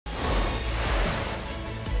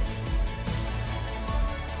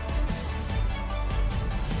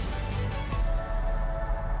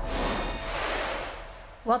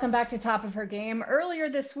Welcome back to Top of Her Game. Earlier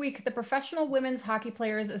this week, the Professional Women's Hockey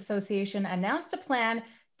Players Association announced a plan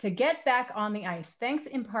to get back on the ice, thanks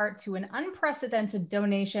in part to an unprecedented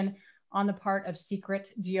donation on the part of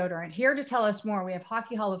Secret Deodorant. Here to tell us more, we have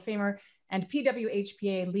Hockey Hall of Famer and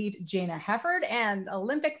PWHPA lead Jayna Hefford and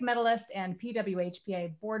Olympic medalist and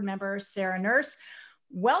PWHPA board member Sarah Nurse.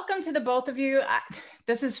 Welcome to the both of you.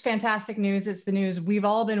 This is fantastic news. It's the news we've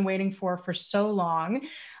all been waiting for so long.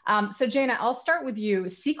 So Jayna, I'll start with you.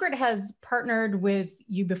 Secret has partnered with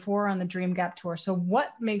you before on the Dream Gap Tour. So what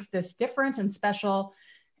makes this different and special,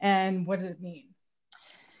 and what does it mean?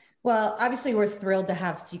 Well, obviously we're thrilled to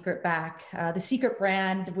have Secret back. The Secret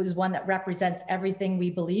brand was one that represents everything we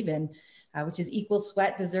believe in, which is equal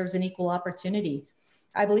sweat deserves an equal opportunity.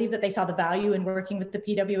 I believe that they saw the value in working with the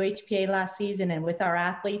PWHPA last season and with our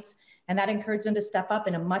athletes, and that encouraged them to step up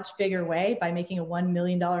in a much bigger way by making a $1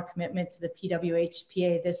 million commitment to the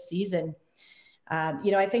PWHPA this season.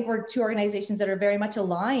 I think we're two organizations that are very much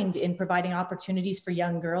aligned in providing opportunities for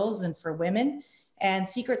young girls and for women. And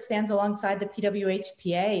Secret stands alongside the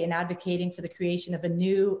PWHPA in advocating for the creation of a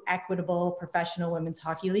new, equitable, professional women's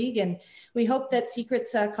hockey league. And we hope that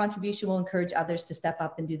Secret's contribution will encourage others to step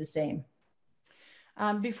up and do the same.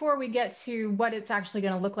 Before we get to what it's actually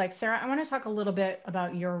going to look like, Sarah, I want to talk a little bit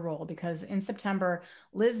about your role, because in September,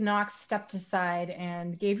 Liz Knox stepped aside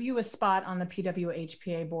and gave you a spot on the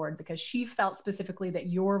PWHPA board because she felt specifically that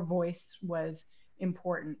your voice was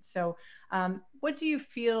important. So what do you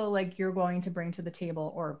feel like you're going to bring to the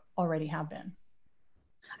table, or already have been?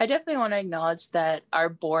 I definitely want to acknowledge that our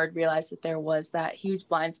board realized that there was that huge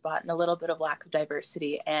blind spot and a little bit of lack of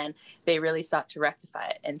diversity, and they really sought to rectify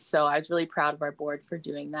it. And so I was really proud of our board for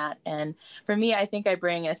doing that. And for me, I think I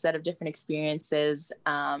bring a set of different experiences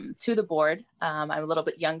to the board. I'm a little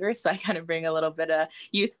bit younger, so I kind of bring a little bit of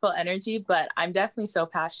youthful energy, but I'm definitely so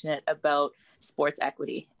passionate about sports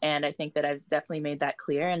equity. And I think that I've definitely made that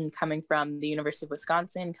clear. And coming from the University of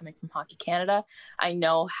Wisconsin, coming from Hockey Canada, I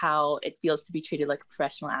know how it feels to be treated like a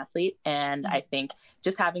professional athlete. And I think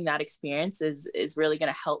just having that experience is really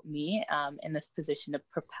going to help me in this position to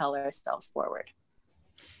propel ourselves forward.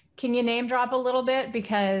 Can you name drop a little bit?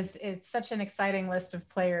 Because it's such an exciting list of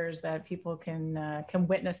players that people can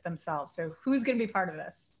witness themselves. So who's going to be part of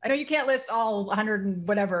this? I know you can't list all 100 and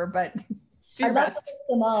whatever, but I'd love to list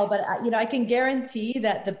them all, but I can guarantee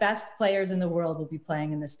that the best players in the world will be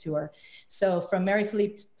playing in this tour. So from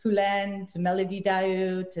Marie-Philippe Poulin to Melody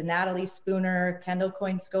Daou to Natalie Spooner, Kendall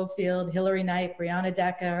Coyne-Schofield, Hillary Knight, Brianna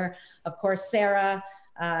Decker, of course, Sarah,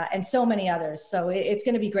 and so many others. So it's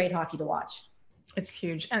going to be great hockey to watch. It's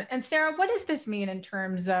huge. And Sarah, what does this mean in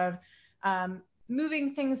terms of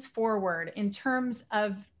moving things forward, in terms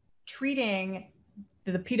of treating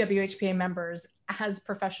the PWHPA members as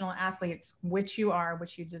professional athletes, which you are,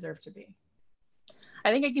 which you deserve to be?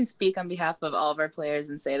 I think I can speak on behalf of all of our players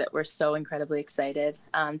and say that we're so incredibly excited.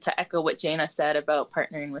 To echo what Jayna said about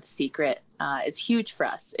partnering with Secret is huge for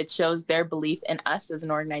us. It shows their belief in us as an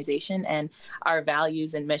organization, and our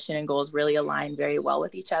values and mission and goals really align very well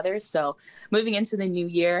with each other. So moving into the new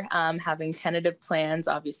year, having tentative plans,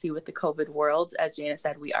 obviously with the COVID world, as Jayna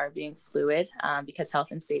said, we are being fluid because health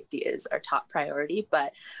and safety is our top priority,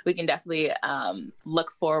 but we can definitely look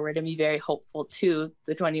forward and be very hopeful to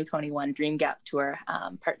the 2021 Dream Gap Tour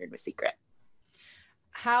partnered with Secret.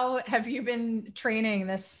 How have you been training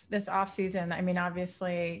this off season? I mean,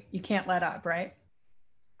 obviously you can't let up, right?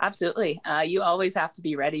 Absolutely. You always have to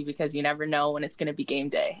be ready because you never know when it's going to be game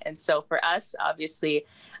day. And so for us, obviously,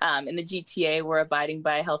 in the GTA, we're abiding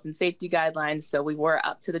by health and safety guidelines. So we were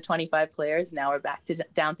up to the 25 players. Now we're back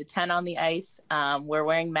down to 10 on the ice. We're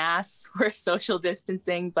wearing masks, we're social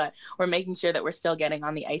distancing, but we're making sure that we're still getting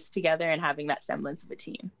on the ice together and having that semblance of a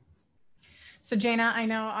team. So Jayna, I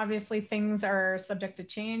know obviously things are subject to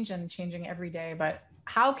change and changing every day, but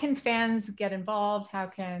how can fans get involved? How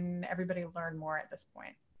can everybody learn more at this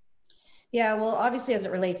point? Yeah, well, obviously, as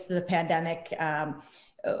it relates to the pandemic,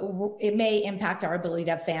 it may impact our ability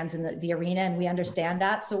to have fans in the arena, and we understand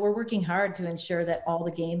that. So we're working hard to ensure that all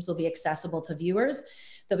the games will be accessible to viewers.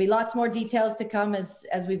 There'll be lots more details to come as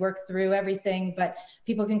we work through everything, but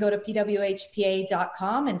people can go to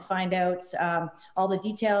pwhpa.com and find out all the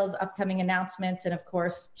details, upcoming announcements, and of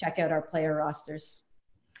course, check out our player rosters.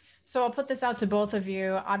 So I'll put this out to both of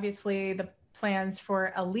you. Obviously, the plans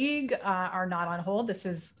for a league are not on hold. This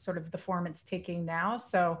is sort of the form it's taking now.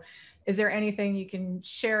 So is there anything you can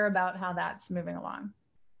share about how that's moving along?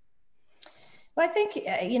 Well, I think,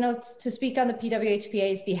 to speak on the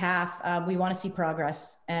PWHPA's behalf, we want to see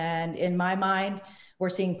progress. And in my mind, we're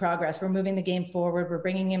seeing progress. We're moving the game forward. We're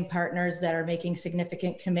bringing in partners that are making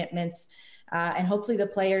significant commitments. And hopefully the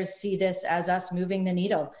players see this as us moving the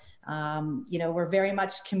needle. We're very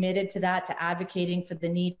much committed to that, to advocating for the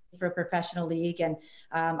need for a professional league. And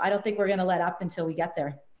I don't think we're going to let up until we get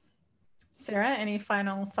there. Sarah, any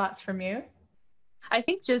final thoughts from you? I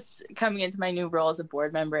think just coming into my new role as a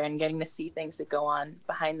board member and getting to see things that go on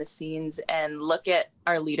behind the scenes and look at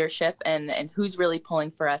our leadership and who's really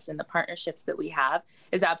pulling for us and the partnerships that we have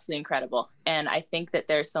is absolutely incredible. And I think that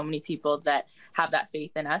there's so many people that have that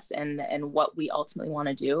faith in us and what we ultimately want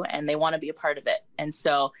to do, and they want to be a part of it. And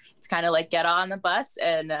so it's kind of like get on the bus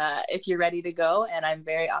and if you're ready to go. And I'm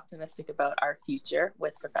very optimistic about our future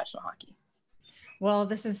with professional hockey. Well,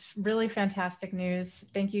 this is really fantastic news.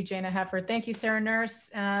 Thank you, Jayna Hefford. Thank you, Sarah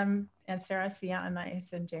Nurse. And Sarah, see you on the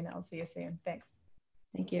ice. And Jayna, I'll see you soon. Thanks.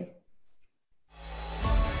 Thank you.